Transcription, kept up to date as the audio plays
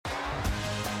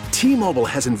T-Mobile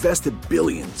has invested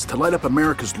billions to light up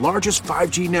America's largest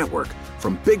 5G network,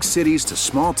 from big cities to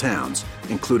small towns,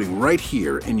 including right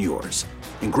here in yours.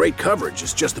 And great coverage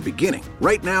is just the beginning.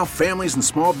 Right now, families and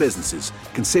small businesses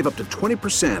can save up to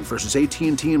 20% versus AT&T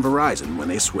and Verizon when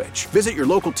they switch. Visit your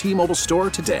local T-Mobile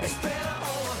store today.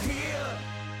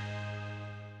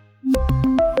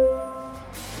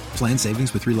 Plan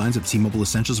savings with 3 lines of T-Mobile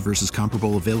Essentials versus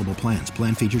comparable available plans.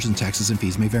 Plan features and taxes and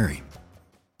fees may vary.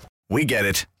 We get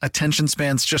it. Attention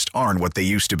spans just aren't what they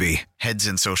used to be. Heads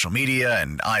in social media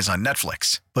and eyes on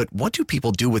Netflix. But what do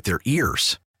people do with their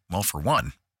ears? Well, for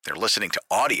one, they're listening to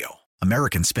audio.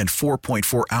 Americans spend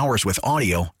 4.4 hours with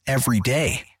audio every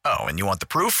day. Oh, and you want the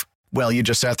proof? Well, you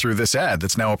just sat through this ad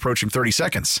that's now approaching 30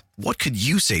 seconds. What could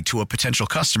you say to a potential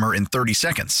customer in 30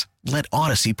 seconds? Let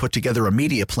Odyssey put together a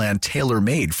media plan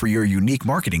tailor-made for your unique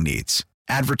marketing needs.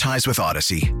 Advertise with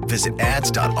Odyssey. Visit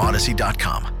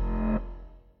ads.odyssey.com.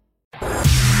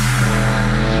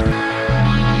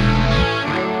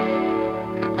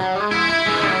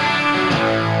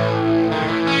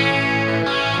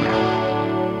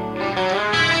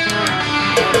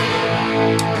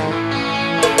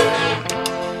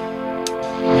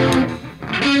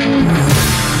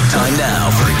 Time now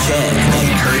for Ken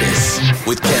and Curtis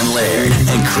with Ken Laird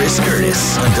and Chris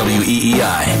Curtis on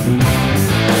WEEI.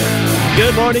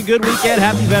 Good morning, good weekend,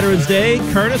 happy Veterans Day.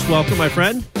 Curtis, welcome, my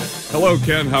friend. Hello,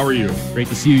 Ken. How are you? Great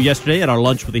to see you yesterday at our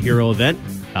Lunch with a Hero event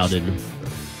out in...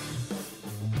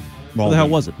 Where the hell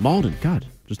was it? Malden. God,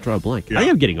 just draw a blank. Yeah. I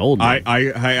am getting old now. I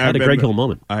had a Greg Hill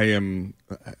moment. I am...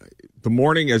 The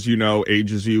morning, as you know,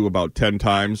 ages you about 10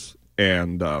 times,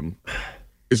 and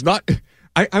it's not...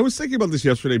 I was thinking about this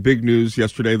yesterday. Big news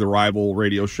yesterday. The rival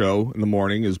radio show in the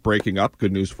morning is breaking up.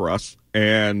 Good news for us.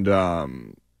 And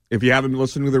if you haven't been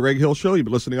listening to the Greg Hill show, you've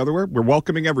been listening elsewhere, we're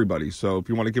welcoming everybody. So if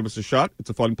you want to give us a shot, it's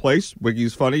a fun place.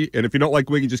 Wiggy's funny. And if you don't like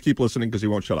Wiggy, just keep listening because he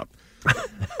won't shut up.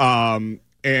 I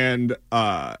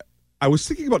was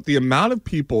thinking about the amount of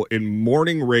people in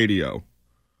morning radio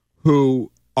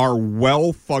who are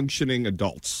well-functioning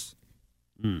adults.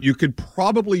 You could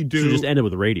probably do... So just end it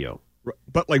with the radio.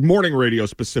 But like morning radio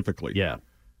specifically. Yeah.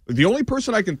 The only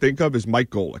person I can think of is Mike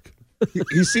Golick.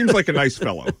 He seems like a nice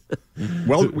fellow.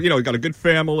 Well, he got a good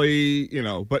family,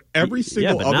 but every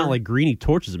single other... Yeah, but not like Greeny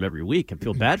torches him every week. I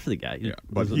feel bad for the guy. Yeah,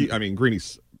 but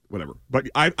Greeny's whatever. But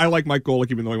I like Mike Golick,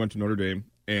 even though he went to Notre Dame,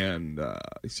 and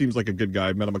he seems like a good guy.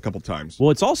 I've met him a couple times. Well,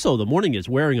 it's also, the morning is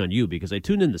wearing on you, because I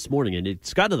tuned in this morning, and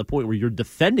it's got to the point where you're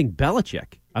defending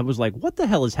Belichick. I was like, what the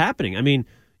hell is happening? I mean...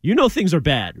 You know things are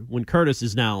bad when Curtis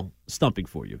is now stumping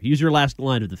for you. He's your last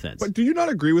line of defense. But do you not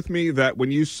agree with me that when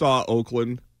you saw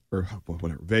Oakland, or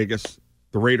whatever, Vegas,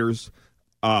 the Raiders,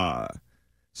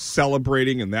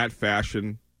 celebrating in that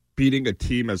fashion, beating a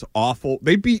team as awful?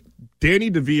 They beat Danny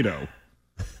DeVito,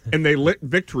 and they lit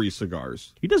victory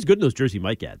cigars. He does good in those Jersey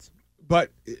Mike ads.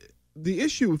 But the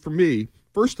issue for me,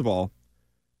 first of all,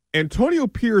 Antonio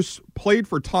Pierce played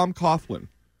for Tom Coughlin,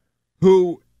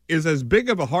 who... is as big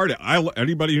of a heart.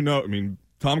 Anybody who knows,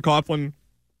 Tom Coughlin,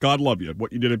 God love you.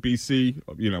 What you did at BC,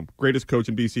 greatest coach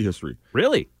in BC history.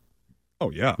 Really?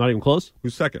 Oh, yeah. Not even close?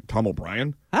 Who's second? Tom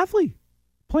O'Brien? Hafley.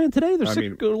 Playing today.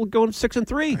 They're going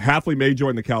 6-3. Hafley may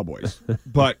join the Cowboys.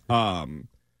 But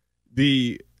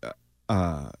you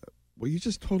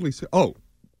just totally said,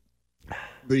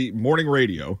 the morning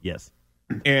radio. Yes.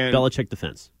 And Belichick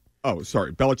defense. Oh,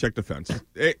 sorry. Belichick defense.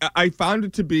 I found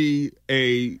it to be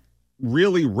a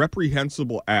really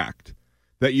reprehensible act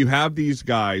that you have these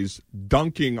guys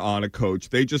dunking on a coach.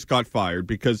 They just got fired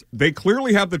because they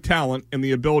clearly have the talent and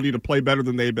the ability to play better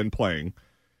than they've been playing.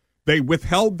 They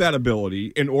withheld that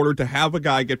ability in order to have a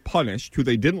guy get punished who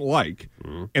they didn't like,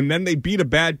 and then they beat a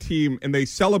bad team and they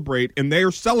celebrate, and they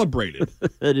are celebrated.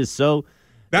 It is so...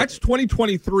 That's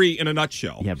 2023 in a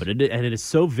nutshell. Yeah, but it is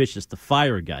so vicious to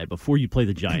fire a guy before you play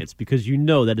the Giants because you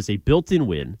know that is a built-in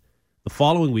win. The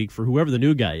following week, for whoever the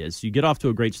new guy is, you get off to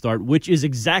a great start, which is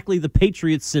exactly the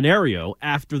Patriots scenario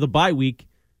after the bye week.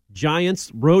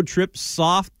 Giants, road trip,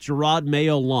 soft, Gerard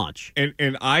Mayo launch.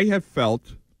 And I have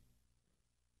felt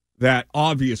that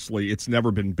obviously it's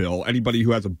never been Bill. Anybody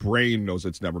who has a brain knows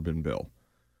it's never been Bill.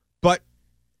 But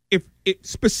if it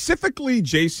specifically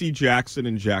J.C. Jackson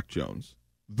and Jack Jones,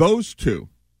 those two,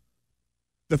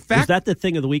 the fact... Was that the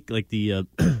thing of the week, like the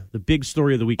big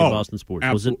story of the week in Boston sports?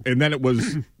 Was it? And then it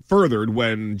was furthered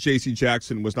when J.C.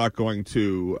 Jackson was not going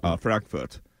to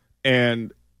Frankfurt.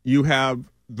 And you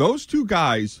have those two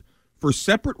guys for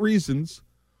separate reasons,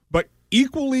 but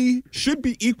should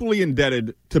be equally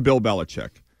indebted to Bill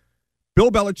Belichick.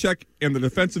 Bill Belichick and the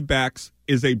defensive backs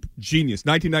is a genius.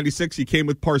 1996, he came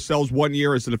with Parcells 1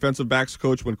 year as the defensive backs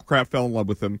coach when Kraft fell in love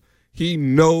with him. He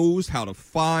knows how to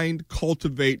find,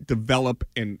 cultivate, develop,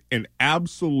 and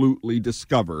absolutely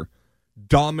discover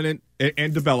dominant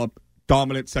and develop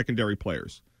dominant secondary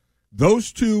players.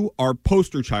 Those two are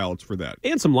poster childs for that.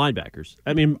 And some linebackers.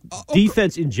 I mean,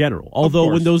 defense in general.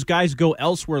 Although when those guys go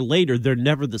elsewhere later, they're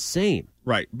never the same.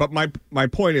 Right. But my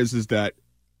point is that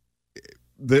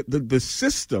the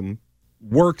system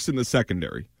works in the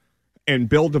secondary, and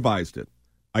Bill devised it.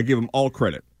 I give him all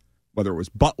credit. Whether it was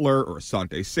Butler or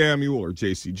Asante Samuel or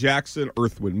J.C. Jackson,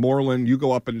 Earthwind Moreland, you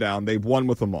go up and down. They've won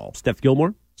with them all.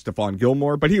 Stephon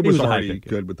Gilmore, but he was already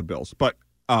good with the Bills. But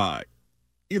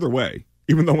either way,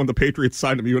 even though when the Patriots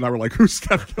signed him, you and I were like, who's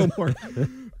Steph Gilmore?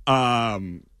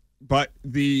 But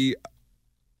the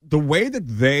way that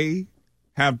they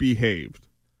have behaved,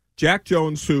 Jack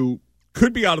Jones, who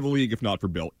could be out of the league if not for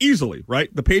Bill, easily,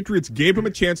 right? The Patriots gave him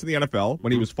a chance in the NFL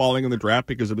when he was falling in the draft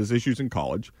because of his issues in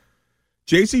college.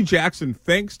 J.C. Jackson,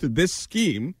 thanks to this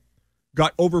scheme,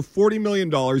 got over $40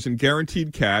 million in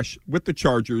guaranteed cash with the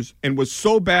Chargers and was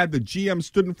so bad the GM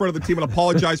stood in front of the team and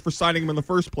apologized for signing him in the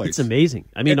first place. It's amazing.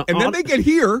 I mean, and then they get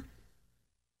here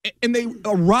and they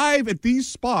arrive at these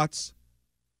spots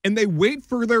and they wait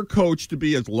for their coach to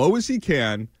be as low as he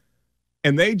can,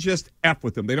 and they just F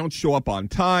with him. They don't show up on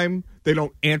time. They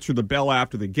don't answer the bell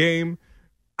after the game.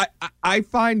 I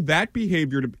find that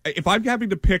behavior if I'm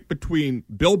having to pick between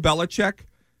Bill Belichick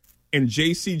and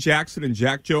J.C. Jackson and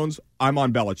Jack Jones, I'm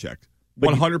on Belichick.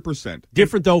 100%.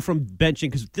 Different, though, from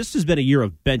benching, because this has been a year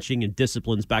of benching and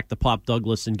disciplines back to Pop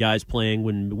Douglas and guys playing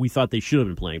when we thought they should have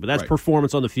been playing. But that's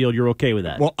performance on the field. You're okay with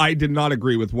that. Well, I did not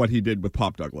agree with what he did with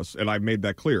Pop Douglas, and I made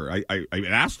that clear. I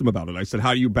asked him about it. I said,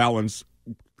 how do you balance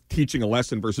teaching a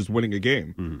lesson versus winning a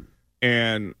game? Mm-hmm.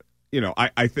 And,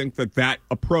 I think that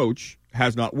approach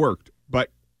has not worked. But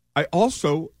I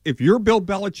also, if you're Bill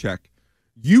Belichick,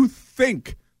 you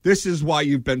think this is why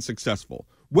you've been successful.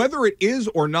 Whether it is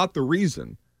or not the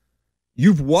reason,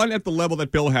 you've won at the level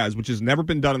that Bill has, which has never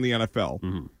been done in the NFL.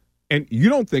 Mm-hmm. And you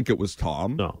don't think it was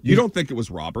Tom. No. You don't think it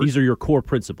was Robert. These are your core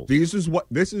principles. This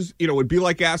is, it'd be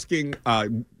like asking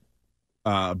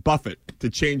Buffett to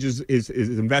change his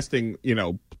investing,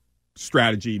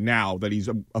 strategy now that he's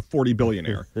a 40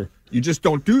 billionaire. You just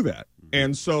don't do that.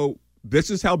 And so this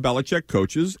is how Belichick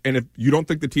coaches. And if you don't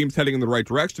think the team's heading in the right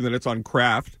direction, then it's on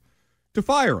Kraft to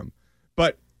fire him.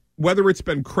 But whether it's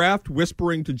been Kraft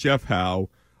whispering to Jeff Howe,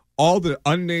 all the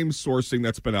unnamed sourcing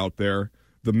that's been out there,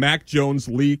 the Mac Jones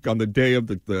leak on the day of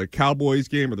the Cowboys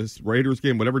game or the Raiders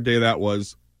game, whatever day that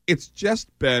was, it's just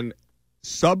been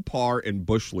subpar in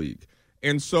Bush League.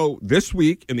 And so this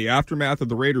week, in the aftermath of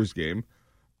the Raiders game,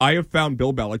 I have found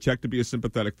Bill Belichick to be a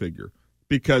sympathetic figure.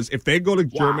 Because if they go to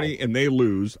Germany and they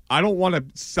lose, I don't want to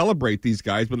celebrate these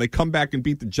guys when they come back and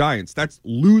beat the Giants. That's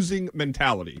losing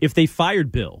mentality. If they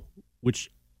fired Bill, which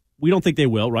we don't think they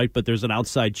will, right? But there's an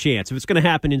outside chance. If it's going to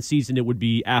happen in season, it would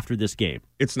be after this game.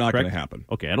 It's not going to happen.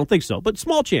 Okay, I don't think so, but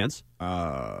small chance.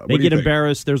 They get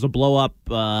embarrassed. There's a blow-up.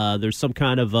 There's some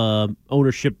kind of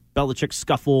ownership Belichick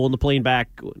scuffle in the plane back.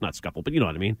 Not scuffle, but you know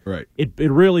what I mean. Right. It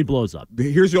really blows up.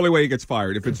 Here's the only way he gets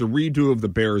fired. If it's a redo of the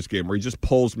Bears game where he just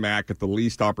pulls Mac at the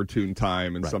least opportune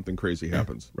time and something crazy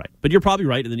happens. Right. But you're probably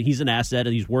right. And then he's an asset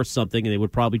and he's worth something and they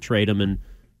would probably trade him and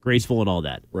graceful and all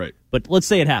that. Right. But let's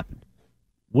say it happened.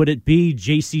 Would it be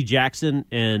J.C. Jackson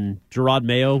and Gerard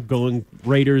Mayo going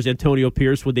Raiders, Antonio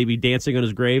Pierce? Would they be dancing on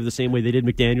his grave the same way they did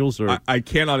McDaniels? Or I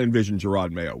cannot envision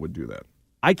Gerard Mayo would do that.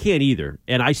 I can't either,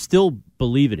 and I still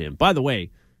believe in him. By the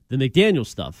way, the McDaniels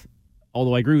stuff,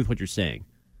 although I agree with what you're saying,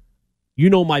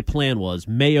 my plan was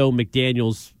Mayo,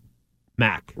 McDaniels,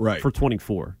 Mac for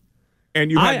 24. And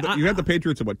you had the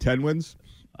Patriots at, 10 wins?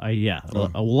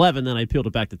 11, then I peeled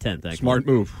it back to 10, thanks. Smart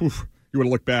move. Oof, you would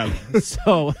have looked bad.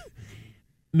 So...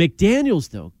 McDaniels,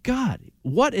 though, God,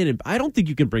 I don't think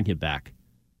you can bring him back,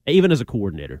 even as a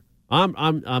coordinator.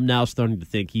 I'm now starting to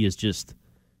think he is just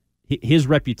his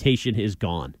reputation is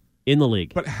gone in the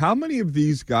league. But how many of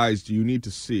these guys do you need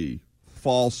to see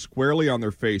fall squarely on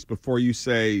their face before you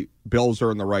say Bills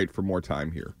are in the right for more time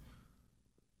here?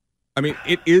 I mean,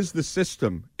 it is the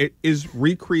system. It is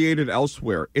recreated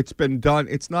elsewhere. It's been done.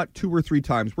 It's not 2 or 3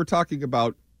 times. We're talking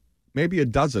about maybe a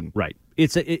dozen. Right.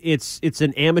 It's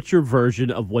an amateur version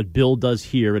of what Bill does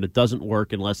here, and it doesn't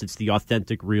work unless it's the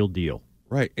authentic, real deal.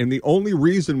 Right. And the only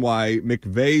reason why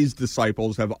McVay's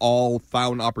disciples have all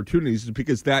found opportunities is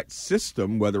because that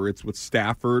system, whether it's with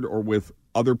Stafford or with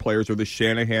other players or the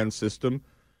Shanahan system,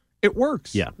 it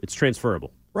works. Yeah, it's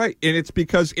transferable. Right. And it's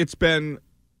because it's been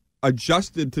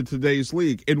adjusted to today's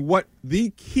league. And what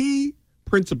the key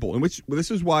principle, in which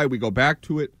this is why we go back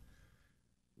to it,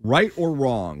 right or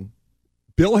wrong,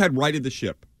 Bill had righted the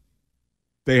ship.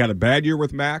 They had a bad year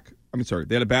with Mac.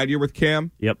 They had a bad year with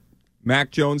Cam. Yep.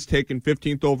 Mac Jones taken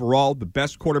 15th overall, the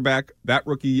best quarterback that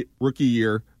rookie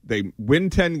year. They win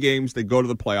 10 games. They go to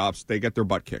the playoffs. They get their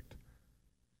butt kicked.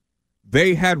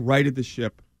 They had righted the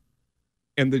ship,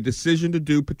 and the decision to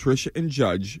do Patricia and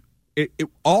Judge,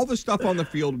 all the stuff on the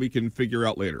field we can figure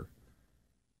out later.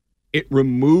 It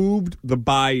removed the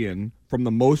buy-in from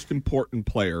the most important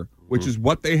player, which is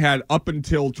what they had up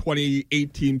until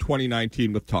 2018,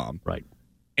 2019 with Tom. Right.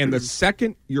 And the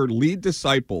second your lead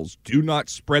disciples do not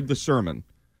spread the sermon,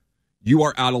 you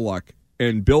are out of luck.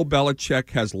 And Bill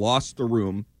Belichick has lost the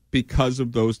room because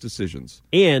of those decisions.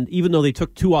 And even though they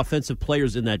took 2 offensive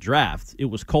players in that draft, it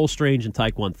was Cole Strange and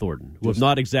Tyquan Thornton, who have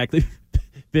not exactly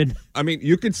been... I mean,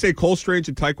 you could say Cole Strange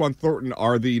and Tyquan Thornton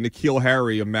are the N'Keal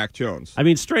Harry of Mac Jones. I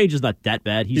mean, Strange is not that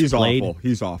bad. He's played. Awful.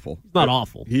 He's awful. He's not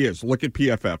awful. He is. Look at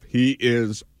PFF. He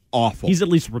is awful. He's at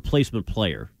least a replacement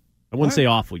player. I wouldn't say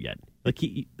awful yet. Like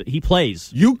he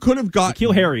plays. You could have got...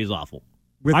 N'Keal Harry is awful.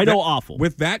 Awful.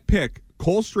 With that pick,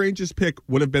 Cole Strange's pick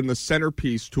would have been the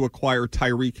centerpiece to acquire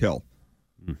Tyreek Hill.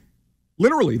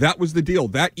 Literally, that was the deal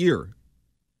that year.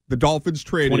 The Dolphins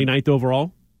traded 29th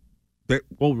overall.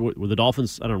 Were the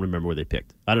Dolphins? I don't remember where they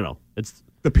picked. I don't know. It's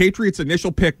the Patriots'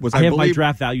 initial pick was. I have my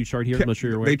draft value chart here. I'm not sure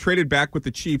you're aware. They traded back with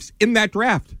the Chiefs in that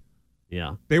draft.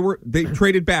 Yeah, they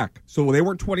traded back, so they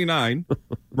weren't 29.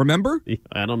 Remember?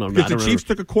 I don't know because the Chiefs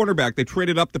took a cornerback. They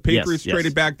traded up. The Patriots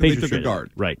traded back. Then they took a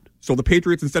guard. Right. So the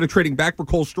Patriots, instead of trading back for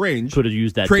Cole Strange, could have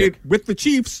used that traded pick with the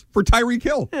Chiefs for Tyreek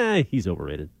Hill. He's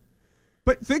overrated.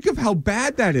 But think of how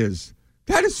bad that is.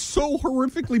 That is so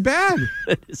horrifically bad.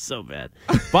 It is so bad.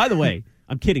 By the way,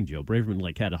 I'm kidding, Joe.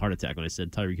 Braverman had a heart attack when I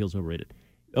said Tyreek Hill's overrated.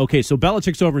 Okay, so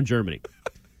Belichick's over in Germany,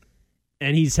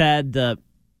 and he's had a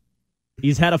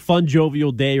fun,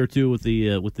 jovial day or two with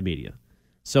the media.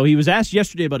 So he was asked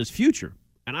yesterday about his future,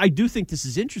 and I do think this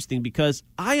is interesting because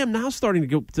I am now starting to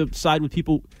go to side with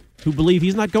people who believe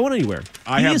he's not going anywhere.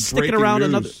 I have is sticking around news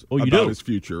another. Oh, you about do? His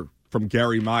future from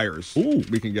Gary Myers. Ooh.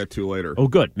 We can get to later. Oh,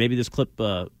 good. Maybe this clip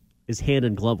is hand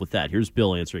in glove with that. Here's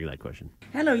Bill answering that question.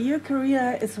 Hello, your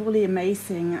career is really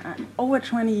amazing. Over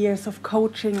 20 years of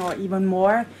coaching or even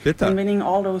more, and winning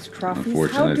all those trophies.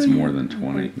 Unfortunately, it's more than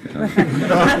 20.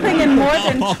 Nothing in more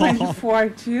than 24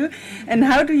 too. And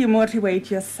how do you motivate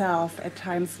yourself at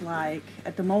times like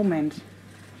at the moment?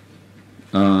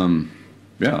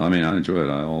 Yeah, I mean, I enjoy it.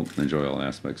 I enjoy all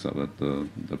aspects of it: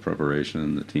 the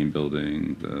preparation, the team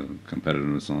building, the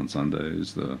competitiveness on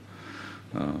Sundays, the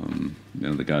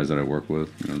guys that I work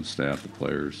with, the staff, the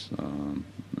players.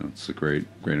 It's a great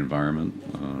environment.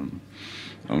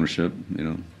 Ownership,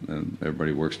 and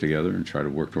everybody works together and try to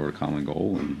work toward a common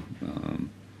goal. And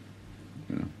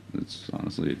it's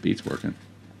honestly, it beats working.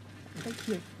 Thank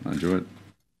you. I enjoy it.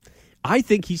 I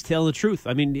think he's telling the truth.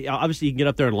 I mean, obviously, you can get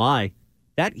up there and lie.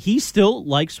 That he still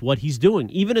likes what he's doing,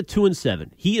 even at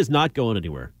 2-7. He is not going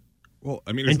anywhere. Well,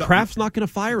 I mean, and Kraft's not going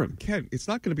to fire him. Ken, it's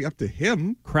not going to be up to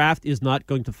him. Kraft is not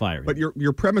going to fire him. But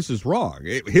your premise is wrong.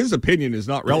 His opinion is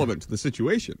not relevant to the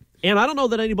situation. And I don't know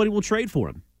that anybody will trade for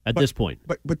him at this point.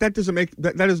 But that doesn't make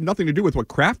that has nothing to do with what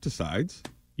Kraft decides.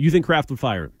 You think Kraft would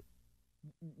fire him?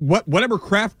 Whatever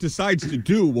Kraft decides to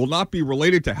do will not be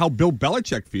related to how Bill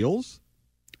Belichick feels.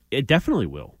 It definitely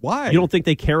will. Why? You don't think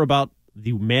they care about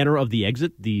the manner of the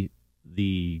exit,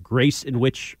 the grace in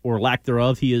which or lack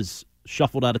thereof he is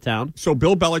shuffled out of town? So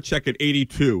Bill Belichick at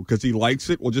 82, because he likes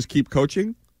it, will just keep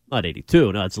coaching? Not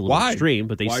 82. No, it's a little extreme.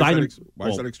 But they signed him. Why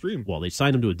is that extreme? Well, they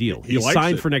signed him to a deal. He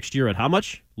signed it. for next year at how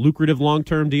much? Lucrative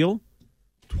long-term deal?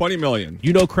 $20 million.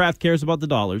 You know Kraft cares about the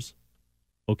dollars,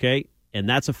 okay? And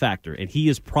that's a factor. And he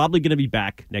is probably going to be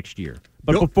back next year.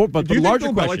 But do you think Bill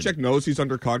question, Belichick knows he's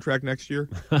under contract next year?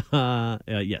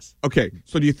 Yes. Okay,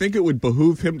 so do you think it would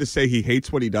behoove him to say he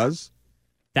hates what he does?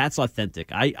 That's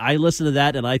authentic. I listen to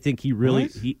that, and I think he really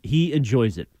he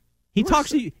enjoys it. He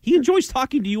enjoys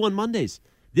talking to you on Mondays.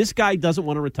 This guy doesn't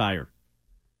want to retire.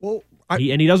 Well,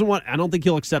 he doesn't want. I don't think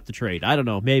he'll accept the trade. I don't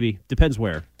know. Maybe depends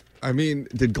where. I mean,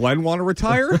 did Glenn want to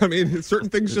retire? I mean, certain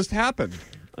things just happen.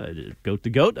 Goat to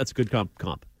goat. That's a good comp.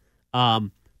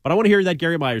 But I want to hear that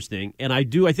Gary Myers thing, and I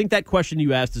do. I think that question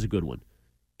you asked is a good one.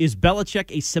 Is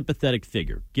Belichick a sympathetic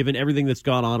figure, given everything that's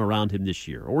gone on around him this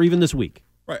year, or even this week?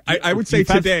 Right. I would say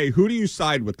today, who do you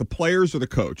side with, the players or the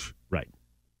coach? Right.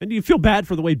 And do you feel bad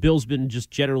for the way Bill's been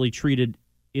just generally treated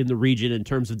in the region in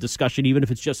terms of discussion, even if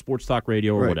it's just sports talk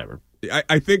radio or whatever?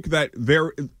 I think that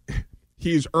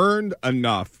he's earned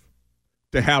enough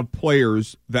to have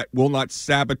players that will not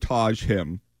sabotage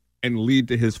him and lead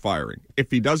to his firing.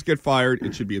 If he does get fired,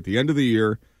 it should be at the end of the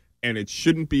year, and it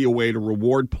shouldn't be a way to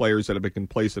reward players that have been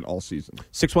complacent all season.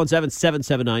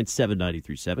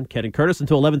 617-779-7937. Ken and Curtis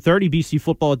until 11:30. BC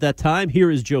football at that time. Here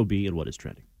is Joe B. and what is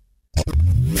trending.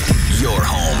 Your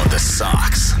home of the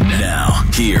Sox. Now,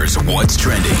 here's what's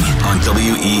trending on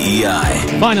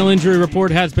WEEI. Final injury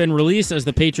report has been released as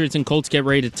the Patriots and Colts get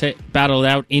ready to battle it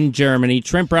out in Germany.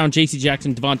 Trent Brown, J.C.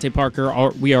 Jackson, Devontae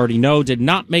Parker, we already know, did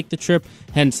not make the trip,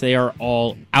 hence they are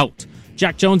all out.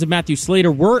 Jack Jones and Matthew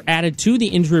Slater were added to the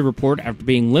injury report after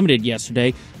being limited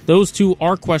yesterday. Those two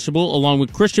are questionable, along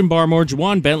with Christian Barmore,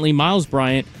 Juwan Bentley, Miles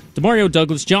Bryant, Demario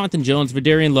Douglas, Jonathan Jones,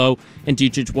 Vidarian Lowe, and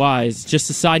Dietrich Wise. Just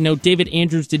a side note, David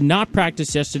Andrews did not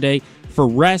practice yesterday for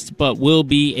rest, but will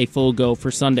be a full go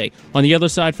for Sunday. On the other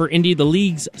side for Indy, the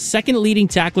league's second leading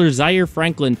tackler, Zaire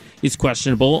Franklin, is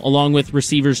questionable, along with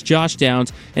receivers Josh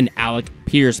Downs and Alec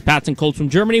Pierce. Pats and Colts from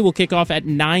Germany will kick off at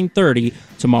 9:30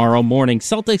 tomorrow morning.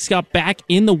 Celtics got back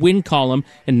in the win column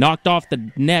and knocked off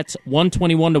the Nets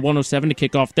 121-107 to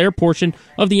kick off their portion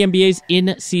of the NBA's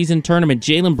in-season tournament.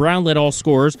 Jaylen Brown led all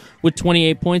scorers with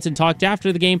 28 points and talked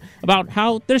after the game about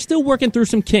how they're still working through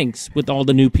some kinks with all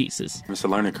the new pieces. It's a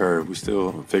learning curve. We're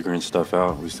still figuring stuff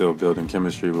out. We're still building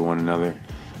chemistry with one another,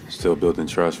 still building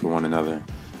trust with one another.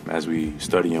 As we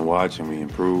study and watch and we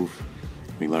improve,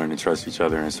 we learn to trust each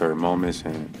other in certain moments,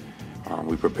 and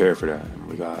we prepare for that.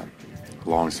 We got a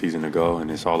long season to go,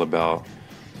 and it's all about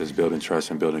just building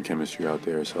trust and building chemistry out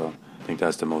there. So I think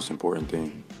that's the most important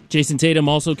thing. Jason Tatum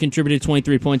also contributed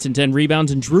 23 points and 10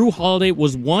 rebounds, and Drew Holiday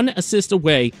was one assist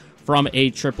away from a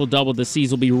triple-double. The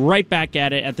C's will be right back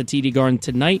at it at the TD Garden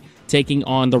tonight, taking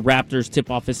on the Raptors.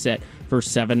 Tip-off is set for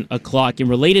 7 o'clock. In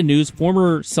related news,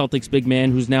 former Celtics big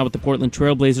man, who's now with the Portland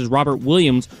Trailblazers, Robert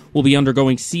Williams, will be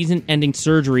undergoing season-ending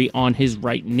surgery on his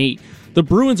right knee. The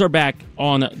Bruins are back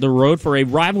on the road for a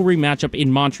rivalry matchup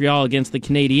in Montreal against the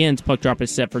Canadiens. Puck drop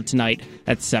is set for tonight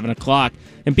at 7 o'clock.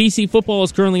 And BC football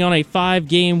is currently on a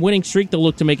 5-game winning streak. They'll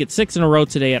look to make it 6 in a row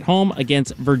today at home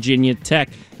against Virginia Tech.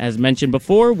 As mentioned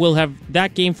before, we'll have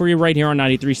that game for you right here on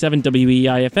 93.7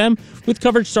 WEEI-FM with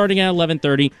coverage starting at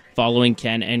 11:30 following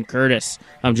Ken and Curtis.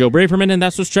 I'm Joe Braverman, and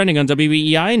that's what's trending on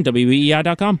WEEI and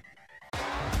WEEI.com.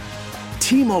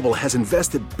 T-Mobile has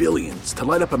invested billions to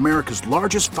light up America's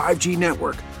largest 5G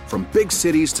network, from big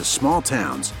cities to small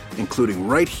towns, including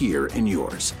right here in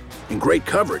yours. And great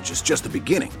coverage is just the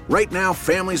beginning. Right now,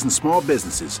 families and small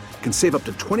businesses can save up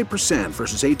to 20%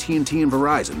 versus AT&T and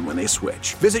Verizon when they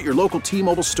switch. Visit your local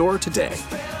T-Mobile store today.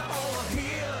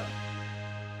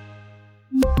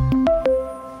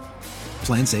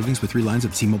 Plan savings with 3 lines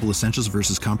of T-Mobile Essentials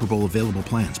versus comparable available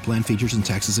plans. Plan features and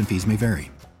taxes and fees may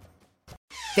vary.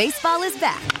 Baseball is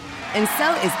back, and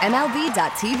so is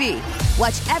MLB.tv.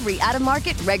 Watch every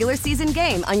out-of-market regular season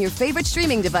game on your favorite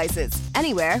streaming devices,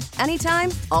 anywhere, anytime,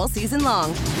 all season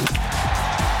long.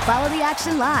 Follow the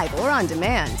action live or on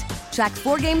demand. Track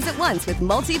 4 games at once with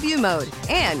multi-view mode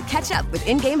and catch up with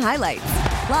in-game highlights.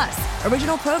 Plus,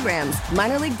 original programs,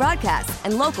 minor league broadcasts,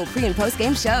 and local pre- and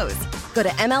post-game shows. Go to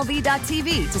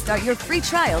MLB.tv to start your free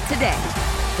trial today.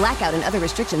 Blackout and other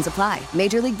restrictions apply.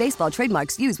 Major League Baseball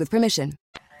trademarks used with permission.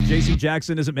 J.C.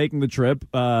 Jackson isn't making the trip.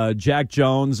 Jack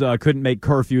Jones couldn't make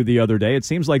curfew the other day. It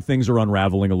seems like things are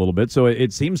unraveling a little bit. So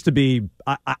it seems to be,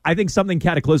 I think something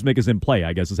cataclysmic is in play,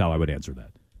 I guess is how I would answer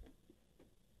that.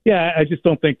 Yeah, I just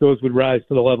don't think those would rise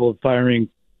to the level of firing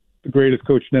the greatest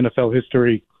coach in NFL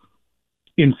history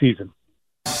in season.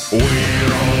 We're all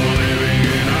living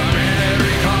in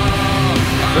America.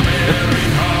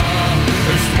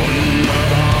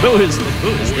 Who is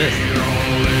this?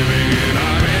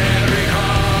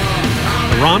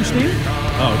 Rammstein?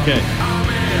 Oh, okay.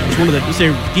 It's one of the, this is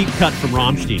a deep cut from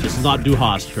Rammstein. This is not Du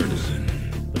Hast, Curtis.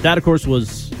 But that, of course,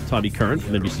 was Tommy Curran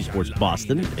from NBC Sports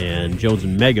Boston and Jones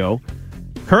and Mego.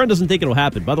 Curran doesn't think it'll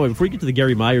happen. By the way, before you get to the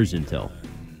Gary Myers intel,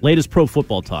 latest Pro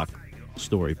Football Talk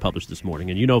story published this morning,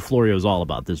 and you know Florio's all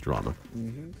about this drama.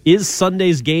 Mm-hmm. Is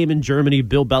Sunday's game in Germany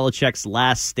Bill Belichick's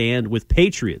last stand with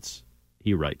Patriots?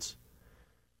 He writes.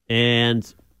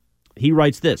 And he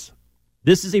writes this.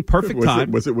 This is a perfect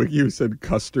time. Was it what you said,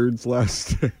 Custard's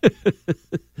last?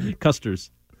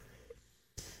 Custers.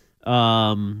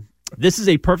 This is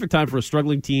a perfect time for a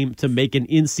struggling team to make an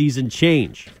in-season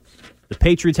change. The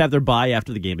Patriots have their bye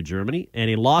after the game in Germany, and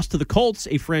a loss to the Colts,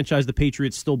 a franchise the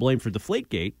Patriots still blame for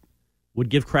Deflategate, would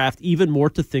give Kraft even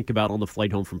more to think about on the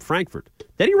flight home from Frankfurt.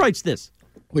 Then he writes this.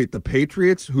 Wait, the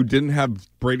Patriots, who didn't have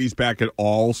Brady's back at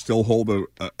all, still hold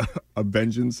a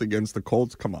vengeance against the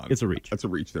Colts? Come on. It's a reach. That's a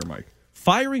reach there, Mike.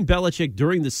 Firing Belichick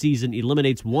during the season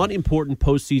eliminates one important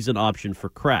postseason option for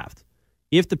Kraft.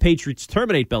 If the Patriots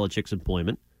terminate Belichick's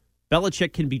employment,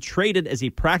 Belichick can be traded as a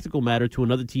practical matter to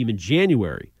another team in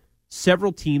January.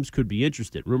 several teams could be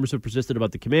interested. Rumors have persisted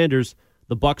about the Commanders.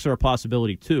 The Bucs are a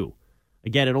possibility, too.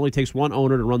 Again, it only takes one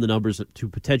owner to run the numbers to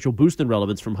potential boost in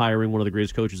relevance from hiring one of the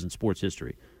greatest coaches in sports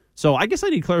history. So I guess I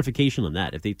need clarification on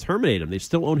that. If they terminate him, they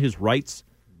still own his rights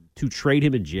to trade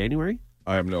him in January?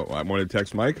 I want to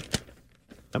text Mike.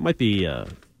 That might be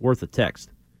worth a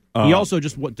text. He also,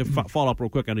 just to follow up real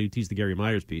quick, I know you teased the Gary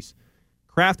Myers piece.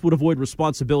 Kraft would avoid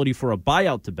responsibility for a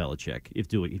buyout to Belichick if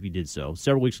he did so.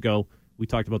 Several weeks ago, we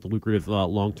talked about the lucrative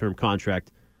long-term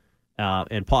contract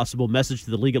and possible message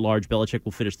to the league at large. Belichick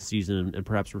will finish the season and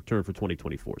perhaps return for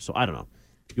 2024. So I don't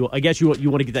know. I guess you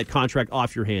want to get that contract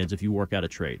off your hands if you work out a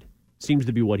trade. Seems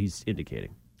to be what he's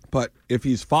indicating. But if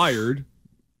he's fired,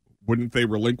 wouldn't they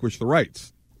relinquish the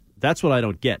rights? That's what I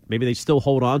don't get. Maybe they still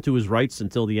hold on to his rights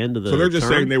until the end of the So they're just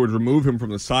term? saying they would remove him from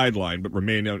the sideline but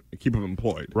keep him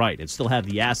employed. Right, and still have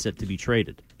the asset to be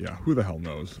traded. Yeah, who the hell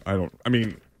knows? I don't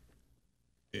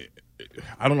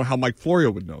know how Mike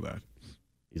Florio would know that.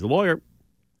 He's a lawyer.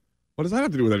 What does that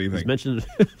have to do with anything? He's mentioned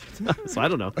so I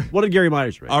don't know. What did Gary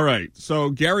Myers write? All right, so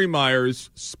Gary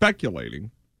Myers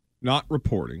speculating, not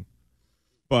reporting,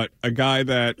 but a guy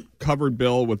that covered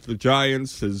Bill with the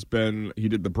Giants he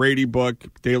did the Brady book,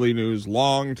 Daily News,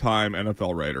 long-time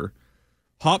NFL writer,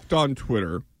 hopped on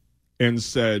Twitter and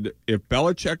said, if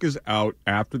Belichick is out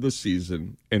after the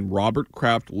season and Robert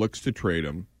Kraft looks to trade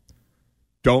him,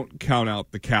 don't count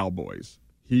out the Cowboys.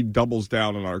 He doubles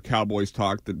down on our Cowboys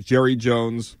talk that Jerry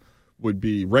Jones would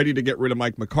be ready to get rid of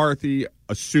Mike McCarthy,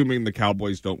 assuming the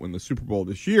Cowboys don't win the Super Bowl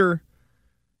this year.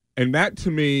 And that,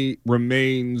 to me,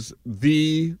 remains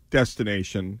the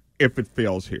destination if it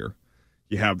fails here.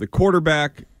 You have the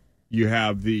quarterback. You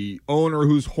have the owner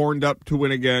who's horned up to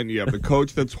win again. You have the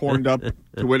coach that's horned up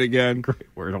to win again. Great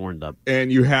word, horned up.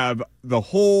 And you have the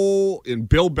whole, and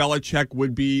Bill Belichick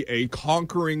would be a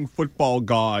conquering football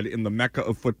god in the Mecca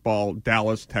of football,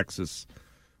 Dallas, Texas,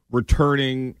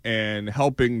 returning and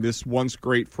helping this once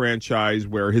great franchise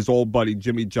where his old buddy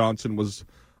Jimmy Johnson was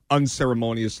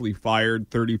unceremoniously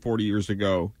fired 30, 40 years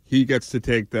ago. He gets to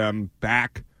take them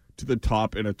back to the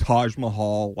top in a Taj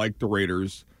Mahal like the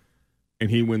Raiders, and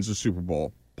he wins the Super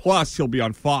Bowl. Plus, he'll be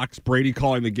on Fox, Brady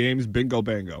calling the games, bingo,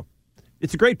 bango.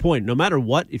 It's a great point. No matter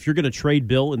what, if you're going to trade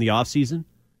Bill in the offseason,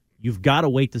 you've got to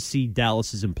wait to see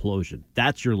Dallas's implosion.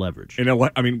 That's your leverage.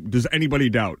 And does anybody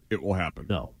doubt it will happen?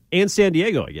 No. And San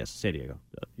Diego, I guess. San Diego.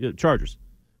 Chargers.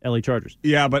 LA Chargers.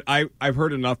 Yeah, but I've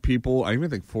heard enough people, I even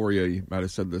think Fourier might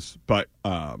have said this, but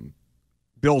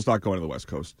Bill's not going to the West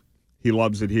Coast. He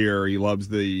loves it here. He loves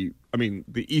the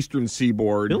Eastern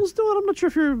Seaboard. Bill's doing, I'm not sure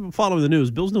if you're following the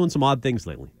news, Bill's doing some odd things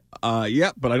lately.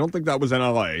 Yeah, but I don't think that was in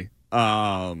L.A.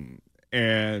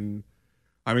 And,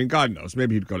 God knows.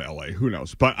 Maybe he'd go to L.A. Who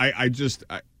knows? But I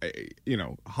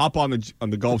hop on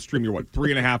the Gulf Stream. You're,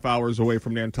 3.5 hours away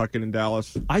from Nantucket and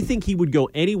Dallas? I think he would go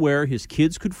anywhere his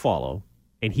kids could follow,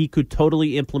 and he could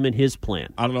totally implement his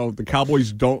plan. I don't know. The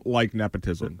Cowboys don't like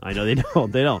nepotism. I know they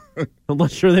don't. They don't. I'm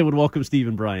not sure they would welcome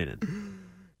Stephen Bryan in.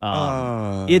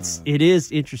 It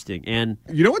is interesting. And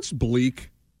you know what's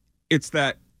bleak? It's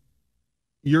that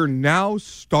you're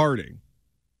starting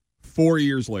 4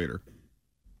 years later.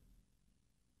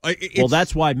 Well,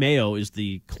 that's why Mayo is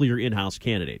the clear in-house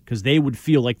candidate, because they would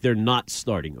feel like they're not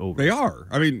starting over. They are.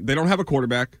 They don't have a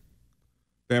quarterback.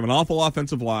 They have an awful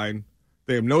offensive line.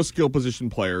 They have no skill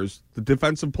position players. The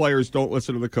defensive players don't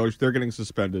listen to the coach. They're getting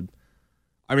suspended.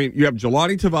 You have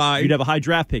Jelani Tavai. You'd have a high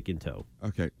draft pick in tow.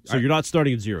 Okay. So you're not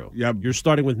starting at zero. Yeah. You're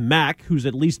starting with Mack, who's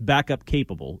at least backup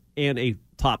capable, and a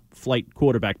top-flight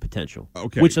quarterback potential.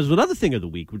 Okay. Which is another thing of the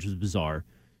week, which is bizarre.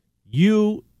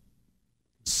 You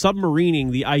submarining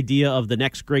the idea of the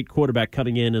next great quarterback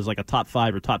coming in as like a top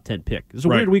 5 or top 10 pick. This is a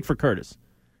weird week for Curtis.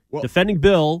 Well, defending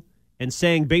Bill and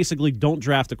saying basically don't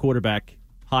draft a quarterback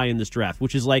high in this draft,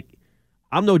 which is like,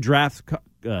 I'm no draft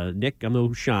Nick, I'm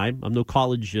no Shime, I'm no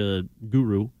college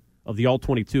guru of the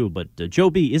All-22, but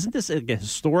Joe B, isn't this a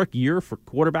historic year for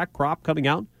quarterback crop coming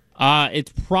out?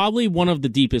 It's probably one of the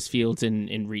deepest fields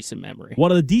in recent memory.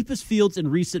 One of the deepest fields in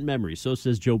recent memory, so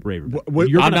says Joe Braver.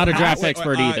 I'm not a draft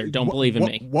expert either. Don't believe in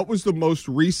me. What was the most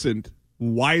recent,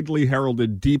 widely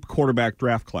heralded, deep quarterback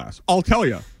draft class? I'll tell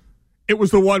you. It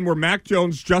was the one where Mac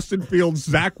Jones, Justin Fields,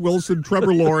 Zach Wilson,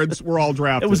 Trevor Lawrence were all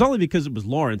drafted. It was only because it was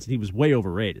Lawrence, and he was way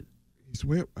overrated.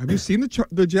 Have you seen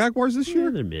the Jaguars this year?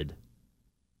 Yeah, they're mid.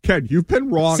 Ken, you've been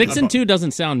wrong. 6-2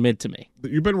 doesn't sound mid to me.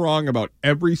 You've been wrong about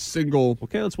every single.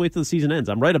 Okay, let's wait till the season ends.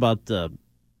 I'm right about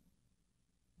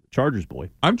Chargers boy.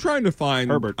 I'm trying to find.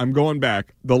 Herbert. I'm going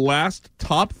back. The last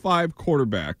top 5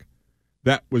 quarterback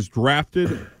that was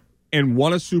drafted and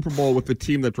won a Super Bowl with the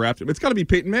team that drafted him. It's got to be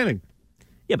Peyton Manning.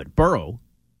 Yeah, but Burrow,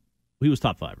 he was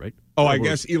top 5, right? Oh, I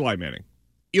guess Eli Manning.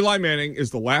 Eli Manning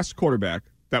is the last quarterback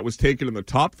that was taken in the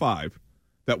top 5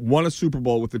 that won a Super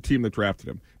Bowl with the team that drafted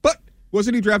him. But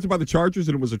wasn't he drafted by the Chargers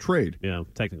and it was a trade? Yeah,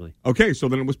 technically. Okay, so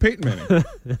then it was Peyton Manning.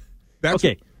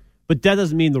 Okay, but that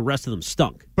doesn't mean the rest of them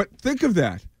stunk. But think of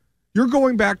that. You're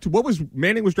going back to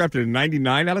Manning was drafted in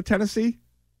 99 out of Tennessee?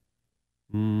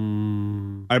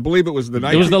 I believe it was the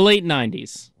 90s. It was the late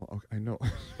 90s. Well, I know.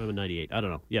 Maybe 98. I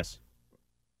don't know. Yes.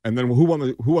 And then who won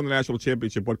the national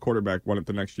championship? What quarterback won it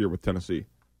the next year with Tennessee?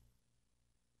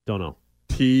 Don't know.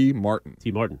 T. Martin.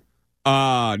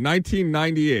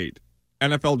 1998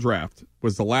 NFL draft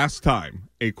was the last time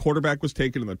a quarterback was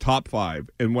taken in the top 5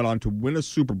 and went on to win a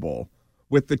Super Bowl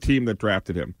with the team that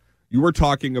drafted him. You were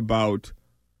talking about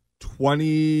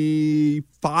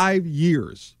 25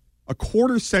 years, a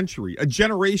quarter century, a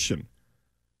generation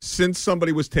since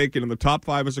somebody was taken in the top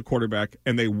 5 as a quarterback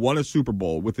and they won a Super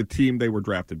Bowl with the team they were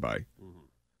drafted by. Mm-hmm.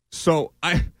 So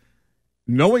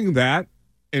knowing that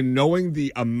and knowing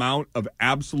the amount of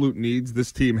absolute needs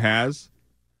this team has,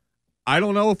 I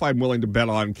don't know if I'm willing to bet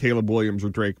on Caleb Williams or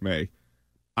Drake May.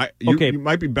 You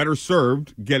might be better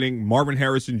served getting Marvin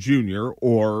Harrison Jr.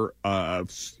 or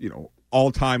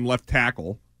all-time left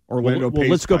tackle Orlando Pace. Well,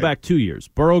 let's go back 2 years.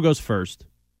 Burrow goes first.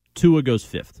 Tua goes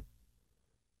 5th.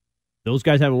 Those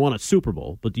guys haven't won a Super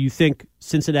Bowl, but do you think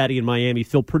Cincinnati and Miami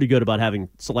feel pretty good about having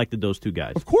selected those two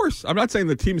guys? Of course. I'm not saying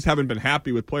the teams haven't been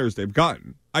happy with players they've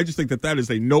gotten. I just think that is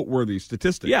a noteworthy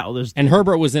statistic. Yeah, and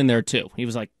Herbert was in there too. He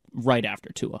was like right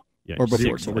after Tua. Yeah, or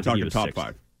before. So we're talking top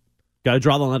 5. Got to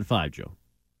draw the line at 5, Joe,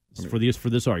 for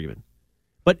this argument.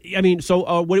 But I mean,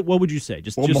 so what would you say?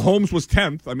 Just Mahomes was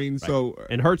 10th. I mean, right. So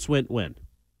and Hurts went when?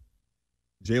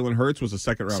 Jalen Hurts was a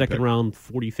second round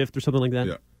 45th or something like that.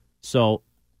 Yeah. So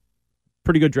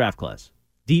pretty good draft class.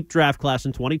 Deep draft class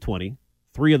in 2020.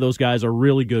 3 of those guys are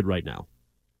really good right now.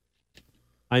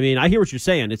 I mean, I hear what you're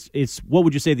saying. It's what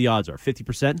would you say the odds are?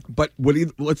 50%? But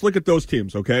let's look at those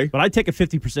teams, okay? But I'd take a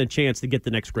 50% chance to get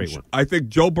the next great one. I think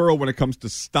Joe Burrow, when it comes to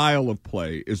style of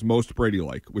play, is most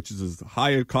Brady-like, which is as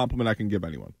high a compliment I can give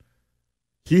anyone.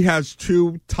 He has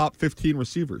 2 top 15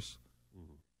 receivers.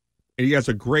 And he has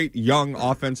a great young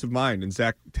offensive mind in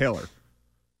Zach Taylor.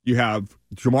 You have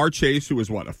Jamar Chase, who was,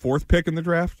 a 4th pick in the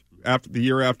draft? The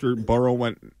year after Burrow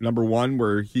went number 1,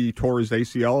 where he tore his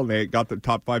ACL, and they got the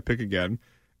top 5 pick again.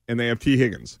 And they have T.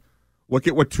 Higgins. Look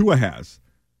at what Tua has.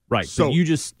 Right. So if you're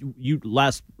just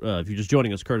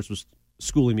joining us, Curtis was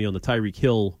schooling me on the Tyreek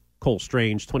Hill, Cole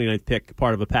Strange, 29th pick,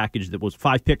 part of a package that was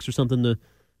 5 picks or something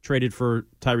traded for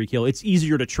Tyreek Hill. It's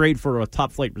easier to trade for a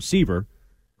top-flight receiver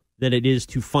than it is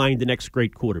to find the next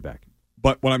great quarterback.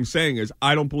 But what I'm saying is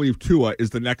I don't believe Tua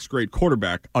is the next great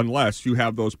quarterback unless you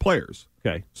have those players.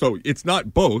 Okay. So it's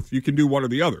not both. You can do one or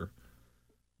the other.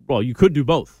 Well, you could do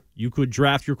both. You could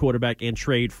draft your quarterback and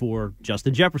trade for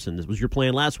Justin Jefferson. This was your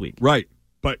plan last week. Right.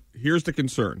 But here's the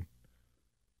concern.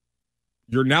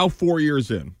 You're now 4 years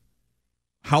in.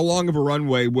 How long of a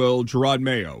runway will Gerard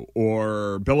Mayo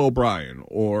or Bill O'Brien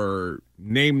or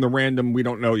name the random we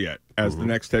don't know yet as the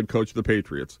next head coach of the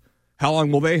Patriots? How long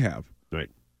will they have? Right.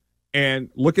 And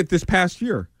look at this past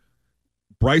year.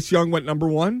 Bryce Young went number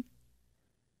 1.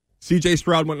 C.J.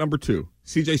 Stroud went number 2.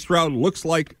 C.J. Stroud looks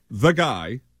like the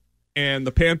guy, and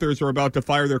the Panthers are about to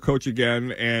fire their coach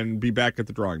again and be back at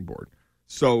the drawing board.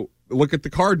 So look at the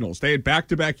Cardinals. They had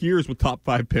back-to-back years with top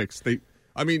 5 picks.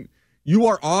 You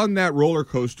are on that roller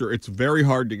coaster. It's very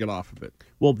hard to get off of it.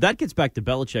 Well, that gets back to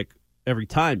Belichick every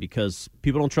time because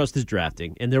people don't trust his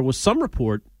drafting. And there was some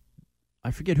report,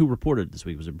 I forget who reported it this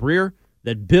week. Was it Breer?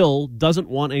 That Bill doesn't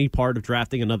want any part of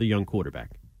drafting another young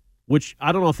quarterback. Which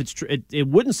I don't know if it's true. It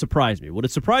wouldn't surprise me. Would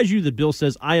it surprise you that Bill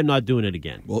says, I am not doing it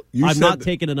again? Well, I'm not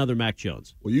taking another Mac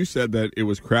Jones. Well, you said that it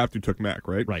was Kraft who took Mac,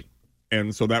 right? Right.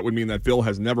 And so that would mean that Bill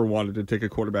has never wanted to take a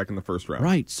quarterback in the first round.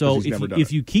 Right. So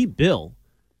if you keep Bill,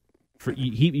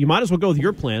 you might as well go with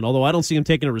your plan, although I don't see him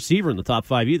taking a receiver in the top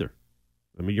 5 either.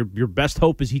 I mean, your best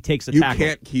hope is he takes a tackle.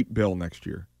 You can't keep Bill next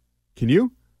year. Can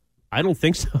you? I don't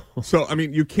think so. So, I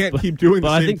mean, you can't keep doing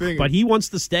the same thing. But he wants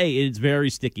to stay. It's very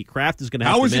sticky. Kraft is going to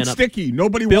have to man up. How is it sticky?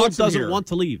 Nobody Bill wants him here. Bill doesn't want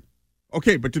to leave.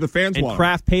 Okay, but do the fans want him? And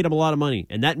Kraft paid him a lot of money,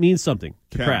 and that means something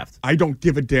to Kraft. I don't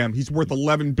give a damn. He's worth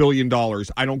 $11 billion.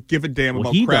 I don't give a damn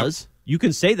about Kraft. He does. You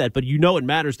can say that, but you know it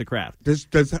matters to Kraft. Does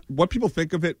what people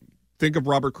think of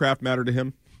Robert Kraft matter to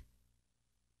him?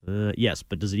 Yes,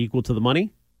 but does it equal to the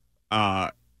money?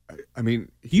 I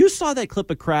mean... You saw that clip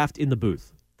of Kraft in the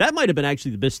booth. That might have been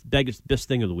actually the best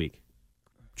thing of the week.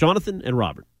 Jonathan and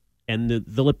Robert, and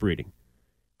the lip reading.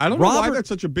 I don't know why that's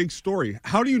such a big story.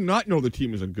 How do you not know the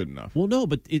team isn't good enough? Well, no,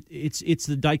 but it's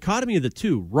the dichotomy of the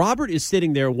two. Robert is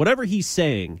sitting there, whatever he's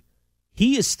saying,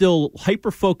 he is still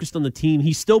hyper-focused on the team.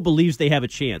 He still believes they have a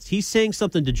chance. He's saying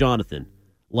something to Jonathan,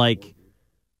 like,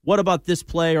 what about this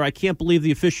play, or I can't believe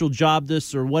the official jobbed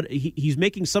this, or what. He's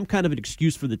making some kind of an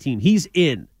excuse for the team. He's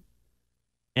in.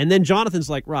 And then Jonathan's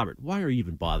like, Robert, why are you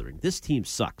even bothering? This team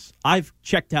sucks. I've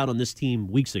checked out on this team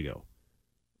weeks ago.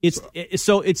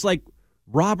 So it's like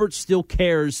Robert still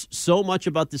cares so much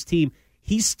about this team.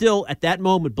 He still, at that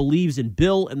moment, believes in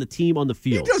Bill and the team on the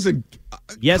field. He doesn't.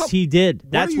 Yes, he did.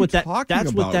 That's what what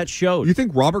that showed. You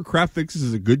think Robert Kraft thinks this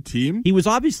is a good team? He was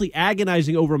obviously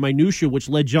agonizing over minutia, which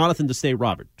led Jonathan to say,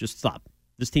 Robert, just stop.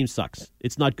 This team sucks.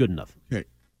 It's not good enough. Okay.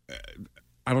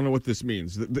 I don't know what this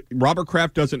means. Robert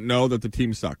Kraft doesn't know that the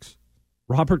team sucks.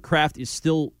 Robert Kraft is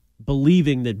still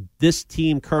believing that this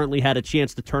team currently had a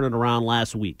chance to turn it around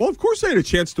last week. Well, of course they had a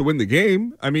chance to win the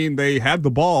game. I mean, they had the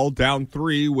ball down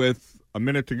 3 with a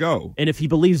minute to go. And if he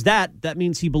believes that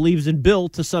means he believes in Bill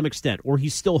to some extent, or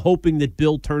he's still hoping that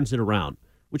Bill turns it around,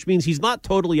 which means he's not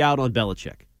totally out on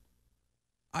Belichick.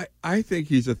 I think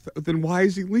he's then why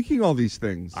is he leaking all these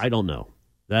things? I don't know.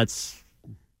 That's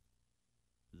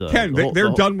Ken,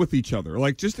 they're done with each other.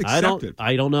 Like, just accept it.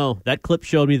 I don't know. That clip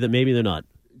showed me that maybe they're not.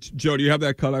 Joe, do you have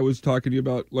that cut I was talking to you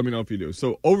about? Let me know if you do.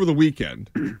 So over the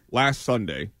weekend, last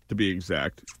Sunday to be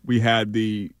exact, we had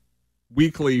the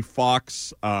weekly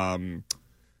Fox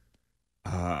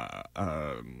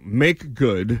make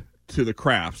good to the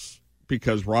Krafts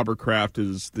because Robert Kraft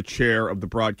is the chair of the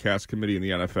broadcast committee in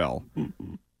the NFL.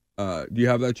 Do you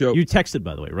have that, Joe? You texted,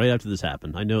 by the way, right after this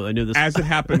happened. I know this. As it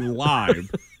happened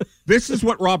live. This is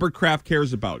what Robert Kraft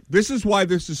cares about. This is why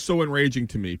this is so enraging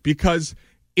to me. Because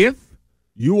if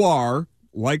you are,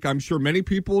 like I'm sure many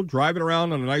people driving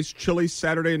around on a nice chilly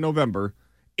Saturday in November,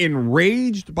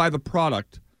 enraged by the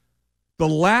product, the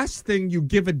last thing you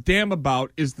give a damn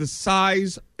about is the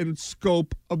size and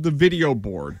scope of the video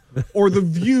board or the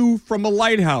view from a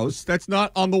lighthouse that's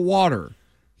not on the water.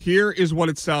 Here is what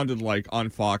it sounded like on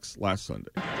Fox last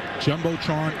Sunday.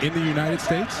 Jumbotron in the United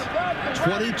States.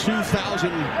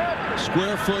 22,000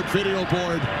 square foot video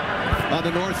board on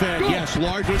the north end. Yes,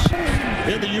 largest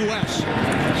in the U.S.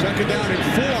 Second down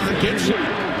and 4. Gibson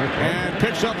and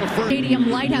picks up a first. Stadium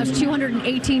lighthouse,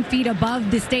 218 feet above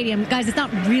the stadium. Guys, it's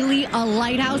not really a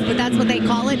lighthouse, but that's what they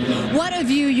call it. What a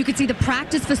view. You could see the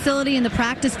practice facility and the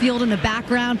practice field in the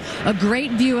background. A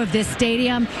great view of this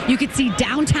stadium. You could see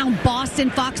downtown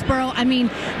Boston, Foxborough. I mean,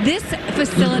 this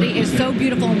facility is so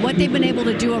beautiful, and what they've been able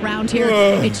to do around here,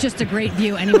 it's just a great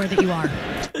view anywhere that you are.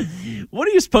 What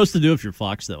are you supposed to do if you're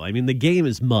Fox, though? I mean, the game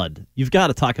is mud. You've got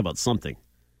to talk about something.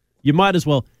 You might as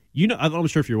well. You know, I'm not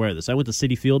sure if you're aware of this. I went to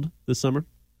Citi Field this summer,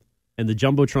 and the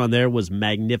Jumbotron there was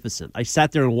magnificent. I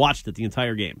sat there and watched it the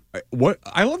entire game.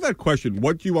 I love that question.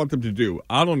 What do you want them to do?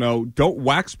 I don't know. Don't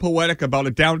wax poetic about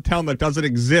a downtown that doesn't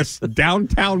exist.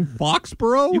 Downtown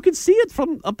Foxborough? You can see it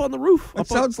from up on the roof. It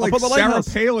sounds like Sarah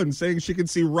Palin saying she can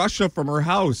see Russia from her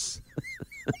house.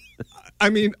 I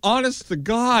mean, honest to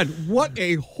God, what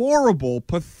a horrible,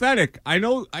 pathetic. I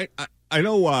know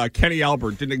Kenny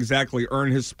Albert didn't exactly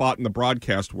earn his spot in the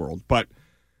broadcast world, but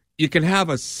you can have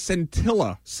a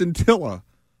scintilla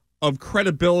of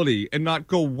credibility and not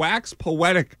go wax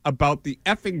poetic about the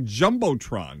effing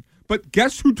Jumbotron. But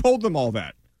guess who told them all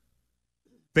that?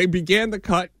 They began the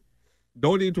cut.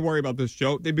 No need to worry about this,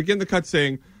 Joe. They begin the cut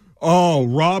saying, "Oh,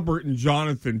 Robert and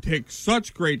Jonathan take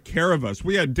such great care of us.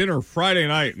 We had dinner Friday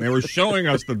night, and they were showing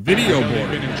us the video board."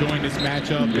 They've been enjoying this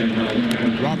matchup,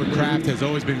 and Robert Kraft has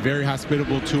always been very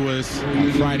hospitable to us.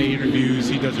 On Friday interviews,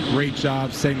 he does a great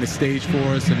job setting the stage for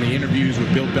us, and the interviews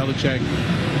with Bill Belichick.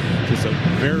 Just a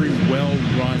very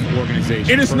well-run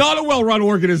organization. It is not a well-run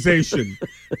organization.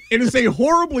 It is a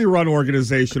horribly run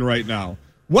organization right now.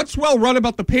 What's well run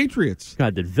about the Patriots?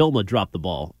 God, did Vilma drop the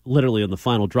ball? Literally on the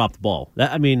final dropped ball.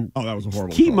 That was a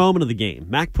horrible key call. moment of the game.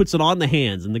 Mac puts it on the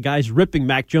hands, and the guy's ripping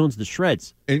Mac Jones to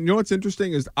shreds. And you know what's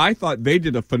interesting is I thought they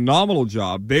did a phenomenal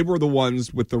job. They were the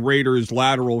ones with the Raiders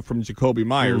lateral from Jacoby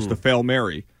Myers, the Fail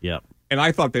Mary. Yeah. And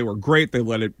I thought they were great. They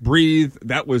let it breathe.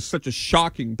 That was such a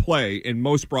shocking play, and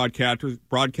most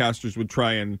broadcasters would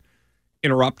try and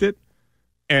interrupt it.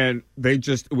 And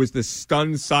it was this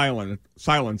stunned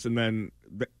silence, and then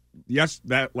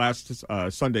that last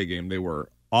Sunday game, they were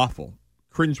awful,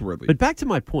 cringeworthy. But back to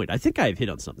my point, I think I have hit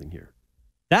on something here.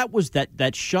 That was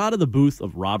that shot of the booth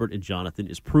of Robert and Jonathan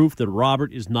is proof that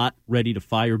Robert is not ready to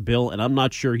fire Bill, and I'm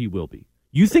not sure he will be.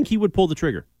 You think he would pull the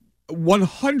trigger?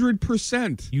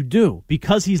 100%. You do,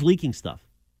 because he's leaking stuff.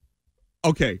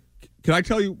 Okay, can I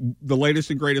tell you the latest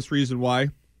and greatest reason why?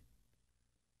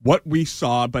 What we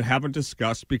saw but haven't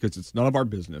discussed because it's none of our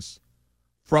business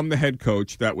from the head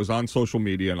coach that was on social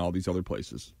media and all these other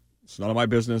places. It's none of my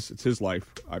business. It's his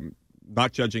life. I'm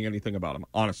not judging anything about him,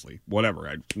 honestly.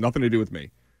 Whatever. Nothing to do with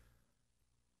me.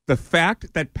 The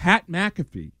fact that Pat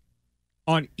McAfee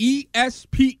on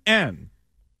ESPN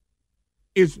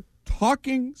is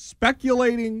talking,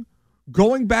 speculating,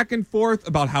 going back and forth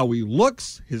about how he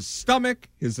looks, his stomach,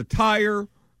 his attire,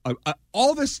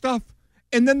 all this stuff,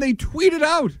 and then they tweet it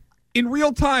out in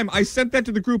real time. I sent that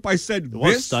to the group. I said,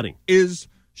 this stunning. Is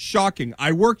shocking.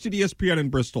 I worked at ESPN in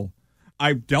Bristol.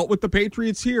 I've dealt with the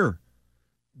Patriots here.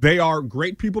 They are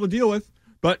great people to deal with,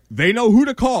 but they know who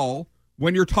to call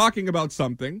when you're talking about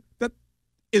something that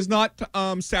is not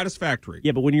satisfactory.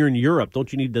 Yeah, but when you're in Europe,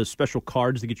 don't you need those special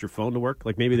cards to get your phone to work?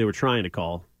 Like maybe they were trying to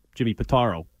call Jimmy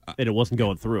Pitaro, and it wasn't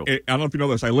going through. I don't know if you know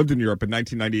this. I lived in Europe in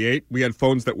 1998. We had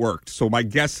phones that worked. So my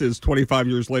guess is 25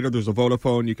 years later, there's a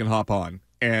Vodafone you can hop on.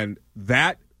 And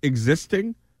that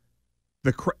existing,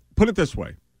 put it this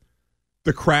way,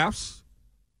 the Krafts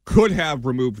could have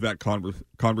removed that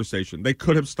conversation. They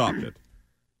could have stopped it.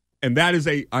 And that is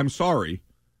I'm sorry,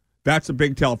 that's a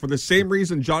big tell. For the same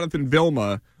reason Jonathan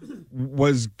Vilma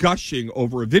was gushing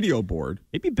over a video board.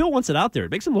 Maybe Bill wants it out there.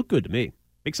 It makes him look good to me.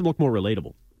 Makes him look more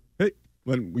relatable. Hey,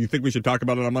 you think we should talk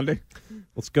about it on Monday?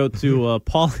 Let's go to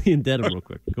Paulie and Dedham real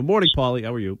quick. Good morning, Paulie.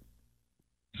 How are you?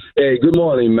 Hey, good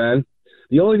morning, man.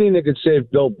 The only thing that could save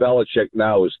Bill Belichick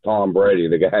now is Tom Brady,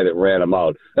 the guy that ran him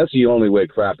out. That's the only way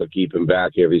Kraft will keep him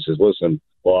back here. If he says, listen,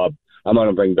 Bob, I'm going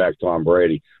to bring back Tom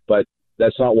Brady. But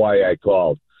that's not why I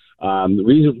called.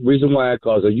 The reason why I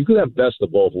called is that you could have best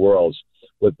of both worlds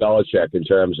with Belichick in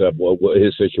terms of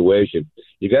his situation.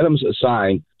 You get him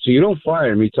assigned, so you don't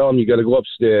fire him. You tell him you got to go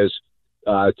upstairs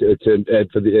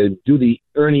to do the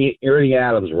Ernie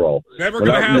Adams role. Never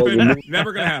going to happen.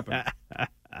 Never going to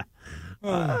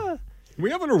happen. We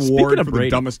have an award for the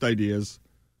dumbest ideas.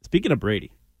 Speaking of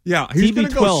Brady. Yeah, he's going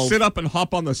to go sit up and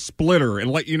hop on the splitter and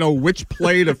let you know which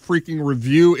play to freaking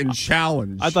review and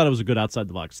challenge. I thought it was a good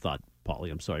outside-the-box thought,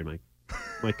 Paulie. I'm sorry, my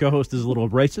co-host is a little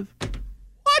abrasive.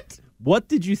 What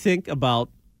did you think about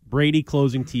Brady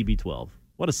closing TB12?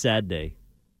 What a sad day.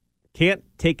 Can't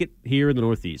take it here in the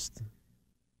Northeast.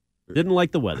 Didn't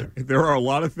like the weather. There are a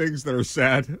lot of things that are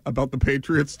sad about the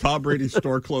Patriots. Tom Brady's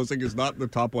store closing is not in the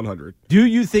top 100. Do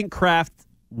you think Kraft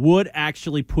would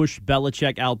actually push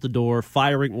Belichick out the door,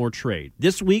 firing or trade,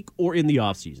 this week or in the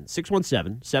offseason?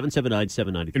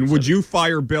 617-779-7937. And would you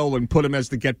fire Bill and put him as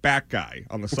the get-back guy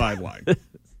on the sideline?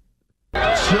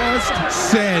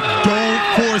 Just said,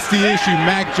 don't force the issue,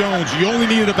 Mac Jones. You only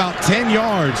needed about 10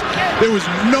 yards. There was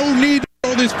no need to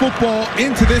throw this football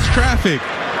into this traffic.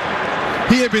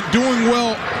 He had been doing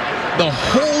well the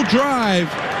whole drive.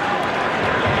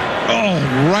 Oh,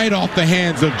 right off the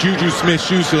hands of Juju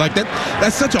Smith-Schuster. Like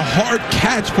that's such a hard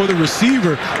catch for the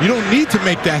receiver. You don't need to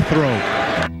make that throw.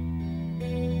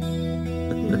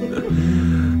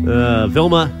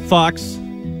 Vilma, Fox.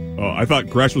 Oh, I thought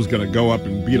Gresh was going to go up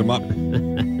and beat him up.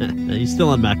 He's still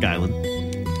on Mac Island.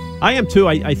 I am too.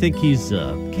 I think he's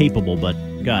capable, but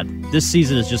God, this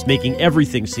season is just making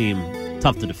everything seem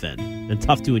tough to defend and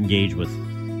tough to engage with.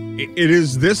 It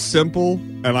is this simple,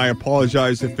 and I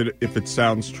apologize if it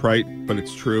sounds trite, but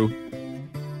it's true.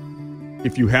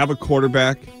 If you have a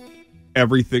quarterback,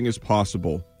 everything is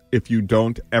possible. If you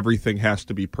don't, everything has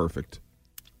to be perfect.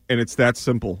 And it's that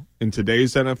simple. In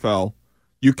today's NFL,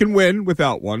 you can win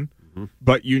without one,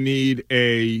 but you need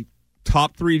a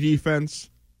top 3 defense,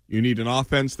 you need an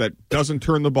offense that doesn't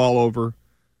turn the ball over,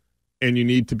 and you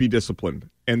need to be disciplined.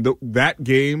 And that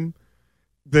game,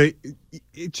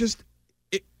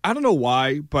 I don't know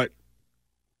why, but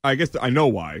I guess I know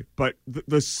why. But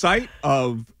the sight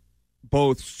of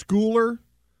both Schooler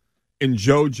and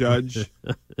Joe Judge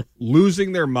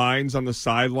losing their minds on the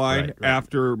sideline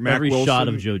after Mac Every Wilson. shot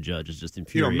of Joe Judge is just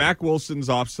infuriating. Mac Wilson's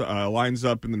lines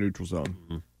up in the neutral zone.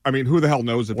 Mm-hmm. I mean, who the hell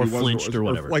knows if or he was flinched or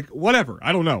whatever. Whatever.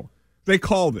 I don't know. They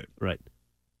called it. Right.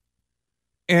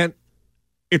 And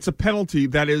it's a penalty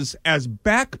that is as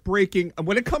back-breaking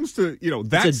when it comes to,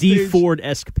 that it's a D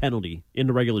Ford-esque penalty in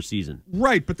the regular season.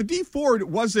 Right, but the D Ford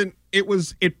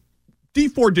D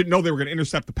Ford didn't know they were going to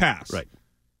intercept the pass. Right.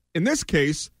 In this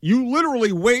case, you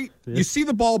literally wait, you see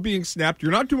the ball being snapped,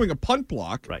 you're not doing a punt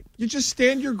block. Right. You just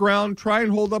stand your ground, try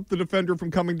and hold up the defender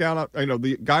from coming down,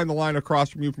 the guy in the line across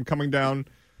from you from coming down,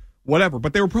 whatever.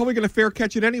 But they were probably going to fair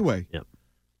catch it anyway. Yep.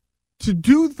 To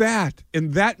do that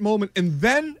in that moment, and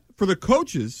then for the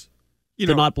coaches,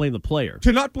 to not blame the player.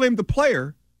 To not blame the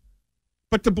player,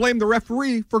 but to blame the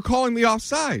referee for calling the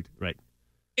offside. Right.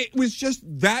 It was just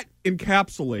that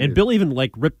encapsulated. And Bill even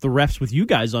ripped the refs with you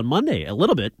guys on Monday a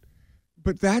little bit.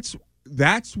 But that's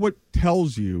what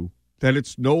tells you that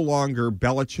it's no longer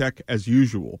Belichick as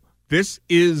usual. This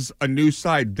is a new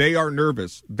side. They are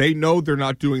nervous. They know they're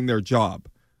not doing their job.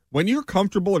 When you're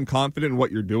comfortable and confident in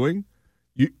what you're doing,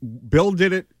 Bill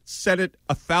did it, said it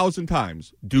 1,000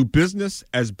 times. Do business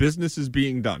as business is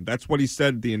being done. That's what he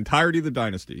said the entirety of the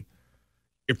dynasty.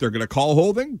 If they're going to call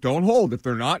holding, don't hold. If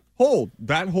they're not, hold.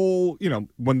 That whole,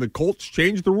 when the Colts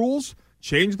changed the rules,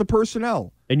 change the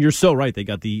personnel. And you're so right. They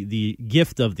got the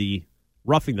gift of the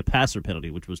roughing the passer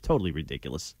penalty, which was totally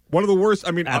ridiculous. One of the worst.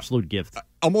 Absolute gift.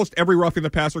 Almost every roughing the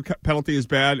passer penalty is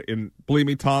bad, and believe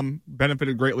me, Tom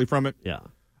benefited greatly from it. Yeah.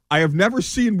 I have never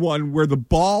seen one where the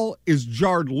ball is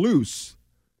jarred loose,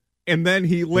 and then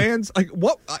he lands like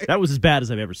what? That was as bad as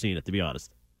I've ever seen it, to be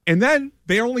honest. And then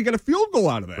they only get a field goal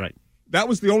out of that. Right. That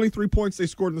was the only 3 points they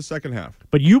scored in the second half.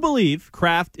 But you believe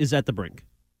Kraft is at the brink,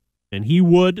 and he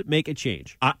would make a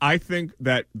change. I think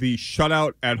that the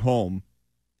shutout at home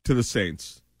to the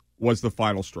Saints was the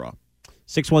final straw.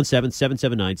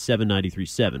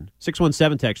 617-779-7937.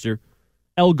 617 texter,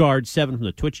 Elgard7 from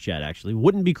the Twitch chat, actually.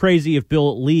 Wouldn't be crazy if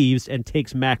Bill leaves and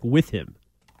takes Mac with him.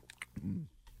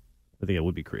 I think it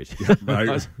would be crazy.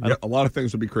 A lot of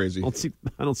things would be crazy. I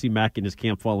don't see Mac in his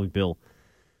camp following Bill.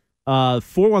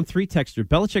 413 texter,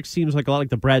 Belichick seems like a lot like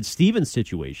the Brad Stevens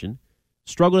situation.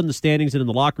 Struggled in the standings and in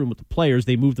the locker room with the players.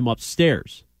 They moved him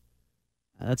upstairs.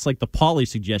 That's like the Pauly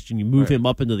suggestion. You move him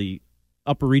up into the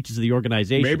upper reaches of the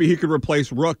organization. Maybe he could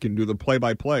replace Rook and do the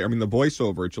play-by-play. The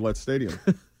voiceover at Gillette Stadium.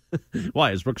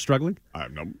 Why? Is Rook struggling? I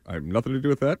have nothing to do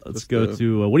with that. Let's go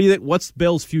to, what do you think? What's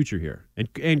Bill's future here?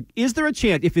 And is there a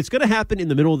chance, if it's going to happen in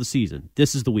the middle of the season,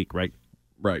 this is the week, right?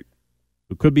 Right.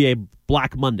 It could be a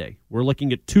Black Monday. We're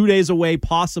looking at 2 days away,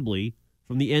 possibly,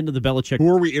 from the end of the Belichick. Who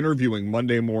are we interviewing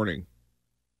Monday morning?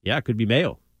 Yeah, it could be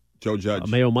Mayo. Joe Judge.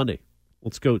 Mayo Monday.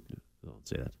 Let's go. Don't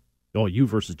say that. Oh, you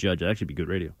versus Judge. That'd actually be good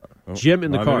radio. Jim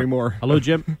in the car. Anymore. Hello,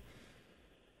 Jim.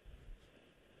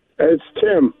 It's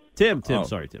Tim. Tim.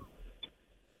 Sorry, Tim.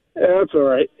 Yeah, that's all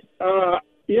right. I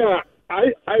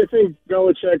think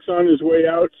Belichick's on his way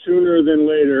out sooner than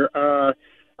later.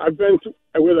 I've been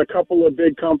with a couple of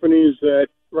big companies that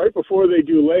right before they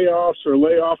do layoffs or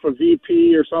lay off a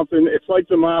VP or something, it's like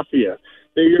the mafia.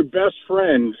 They're your best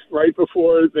friend right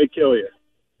before they kill you.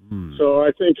 So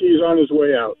I think he's on his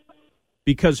way out.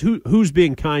 Because who's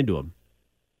being kind to him?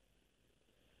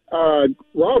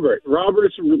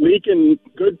 Robert's leaking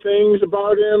good things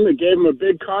about him. It gave him a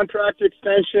big contract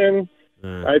extension.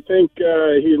 I think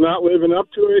he's not living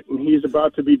up to it, and he's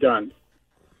about to be done.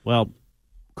 Well,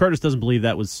 Curtis doesn't believe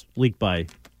that was leaked by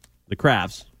the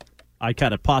Krafts. I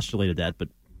kind of postulated that, but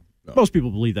most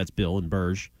people believe that's Bill and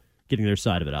Burge getting their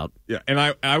side of it out. Yeah, and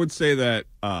I would say that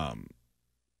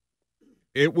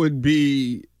it would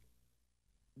be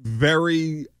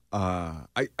very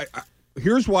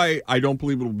here's why I don't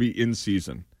believe it will be in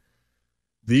season.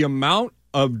 The amount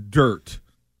of dirt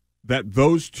that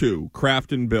those two,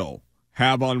 Kraft and Bill,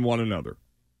 have on one another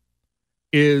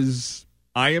is,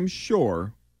 I am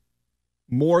sure,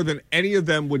 more than any of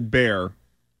them would bear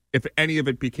if any of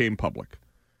it became public.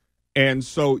 And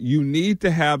so you need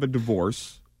to have a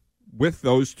divorce with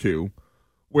those two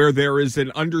where there is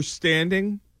an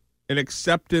understanding, an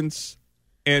acceptance,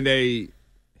 and a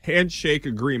handshake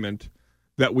agreement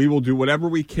that we will do whatever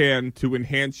we can to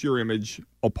enhance your image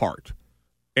apart.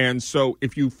 And so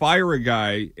if you fire a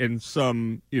guy in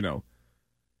some,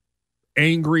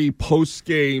 angry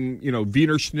post-game,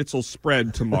 Wiener Schnitzel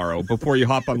spread tomorrow before you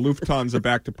hop on Lufthansa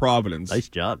back to Providence. Nice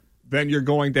job. Then you're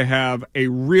going to have a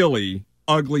really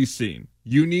ugly scene.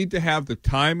 You need to have the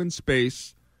time and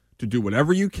space to do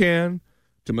whatever you can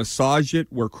to massage it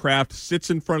where Kraft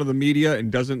sits in front of the media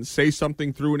and doesn't say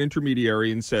something through an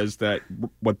intermediary and says that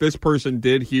what this person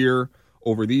did here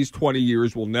over these 20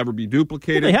 years will never be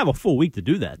duplicated. Well, they have a full week to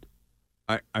do that.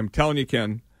 I'm telling you,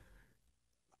 Ken,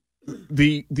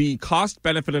 the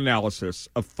cost-benefit analysis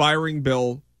of firing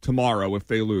Bill tomorrow if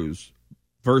they lose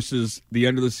versus the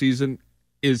end of the season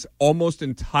is almost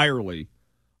entirely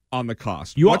on the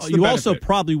cost. You What's the benefit? Also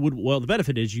probably would. Well, the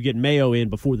benefit is you get Mayo in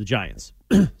before the Giants.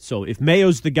 So if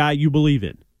Mayo's the guy you believe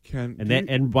in,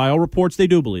 and by all reports they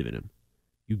do believe in him,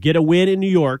 you get a win in New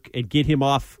York and get him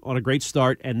off on a great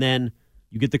start, and then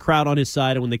you get the crowd on his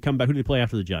side. And when they come back, who do they play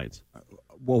after the Giants?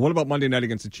 Well, what about Monday night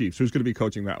against the Chiefs? Who's going to be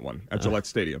coaching that one at Gillette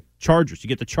Stadium? Chargers. You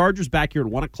get the Chargers back here at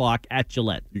 1 o'clock at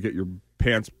Gillette. You get your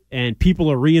pants. And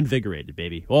people are reinvigorated,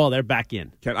 baby. Oh, they're back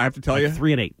in. Ken, I have to tell you,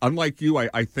 3-8. Unlike you,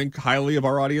 I think highly of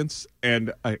our audience.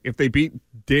 And if they beat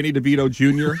Danny DeVito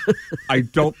Jr., I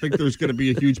don't think there's going to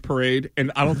be a huge parade.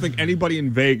 And I don't think anybody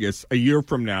in Vegas a year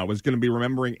from now is going to be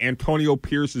remembering Antonio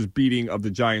Pierce's beating of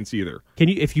the Giants either.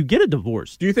 If you get a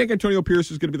divorce, do you think Antonio Pierce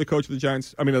is going to be the coach of the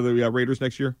Giants? Of the Raiders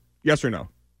next year? Yes or no?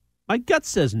 My gut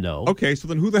says no. Okay, so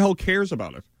then who the hell cares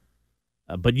about it?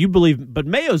 But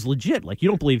Mayo's legit. Like,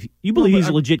 you believe he's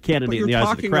a legit candidate in the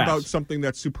eyes of the Krafts. You're talking about something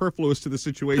that's superfluous to the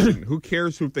situation. Who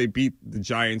cares if they beat the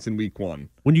Giants in week 1?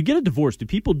 When you get a divorce, do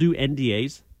people do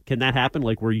NDAs? Can that happen?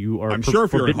 Like, where you are? I'm sure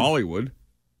if forbidden? you're in Hollywood.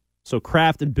 So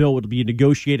Kraft and Bill would be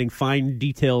negotiating fine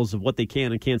details of what they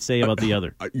can and can't say about the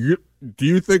other. Do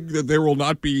you think that there will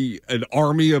not be an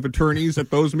army of attorneys at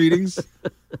those meetings?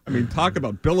 I mean, talk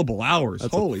about billable hours.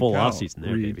 That's Holy a full cow. offseason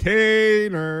there,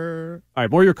 Retainer. All right,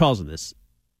 more of your calls on this.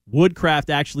 Would Kraft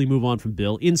actually move on from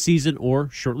Bill in season or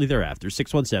shortly thereafter?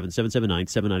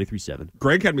 617-779-7937.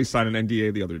 Greg had me sign an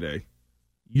NDA the other day.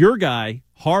 Your guy,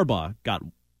 Harbaugh, got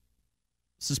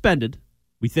suspended,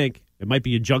 we think. It might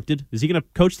be adjuncted. Is he going to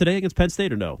coach today against Penn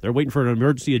State or no? They're waiting for an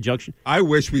emergency adjunction. I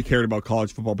wish we cared about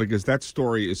college football because that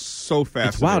story is so fascinating.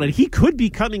 It's wild, and he could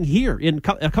be coming here in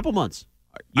a couple months.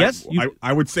 Yes?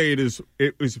 I would say it is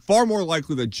far more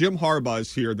likely that Jim Harbaugh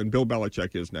is here than Bill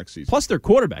Belichick is next season. Plus their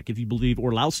quarterback, if you believe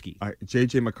Orlowski.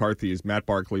 J.J. McCarthy is Matt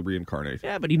Barkley reincarnated.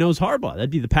 Yeah, but he knows Harbaugh. That'd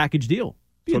be the package deal.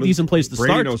 Be So a decent place to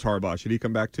Brady start. knows Harbaugh. Should he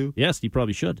come back too? Yes, he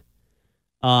probably should.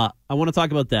 I want to talk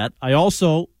about that. I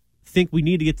also think we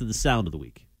need to get to the sound of the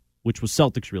week, which was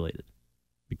Celtics related,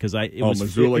 because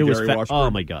Missoula, Gary Washburn.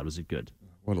 Oh my God, was it good?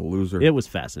 What a loser! It was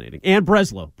fascinating. And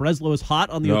Breslow. Breslow is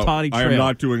hot on the Ohtani trail. I am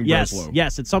not doing Breslow.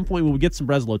 Yes. At some point we will get some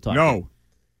Breslow talk. No.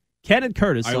 Ken and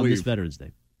Curtis on this Veterans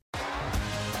Day.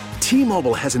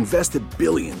 T-Mobile has invested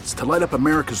billions to light up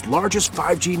America's largest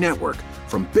 5G network,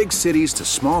 from big cities to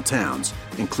small towns,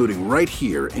 including right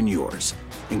here in yours.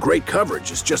 And great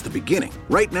coverage is just the beginning.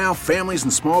 Right now, families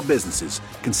and small businesses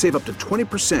can save up to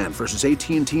 20% versus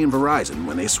AT&T and Verizon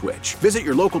when they switch. Visit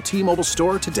your local T-Mobile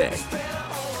store today.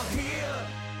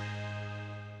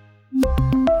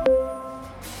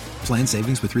 Plan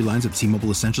savings with 3 lines of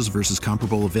T-Mobile Essentials versus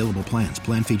comparable available plans.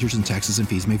 Plan features and taxes and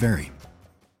fees may vary.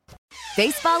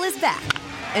 Baseball is back,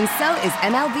 and so is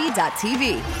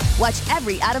MLB.tv. Watch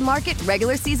every out-of-market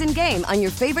regular season game on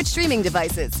your favorite streaming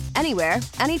devices, anywhere,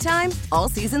 anytime, all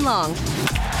season long.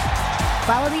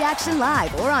 Follow the action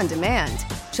live or on demand.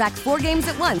 Track 4 games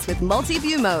at once with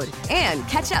multi-view mode and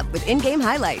catch up with in-game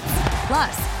highlights.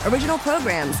 Plus, original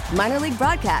programs, minor league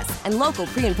broadcasts, and local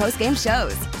pre- and post-game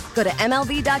shows. Go to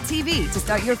MLB.tv to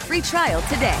start your free trial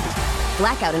today.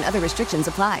 Blackout and other restrictions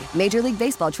apply. Major League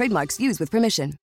Baseball trademarks used with permission.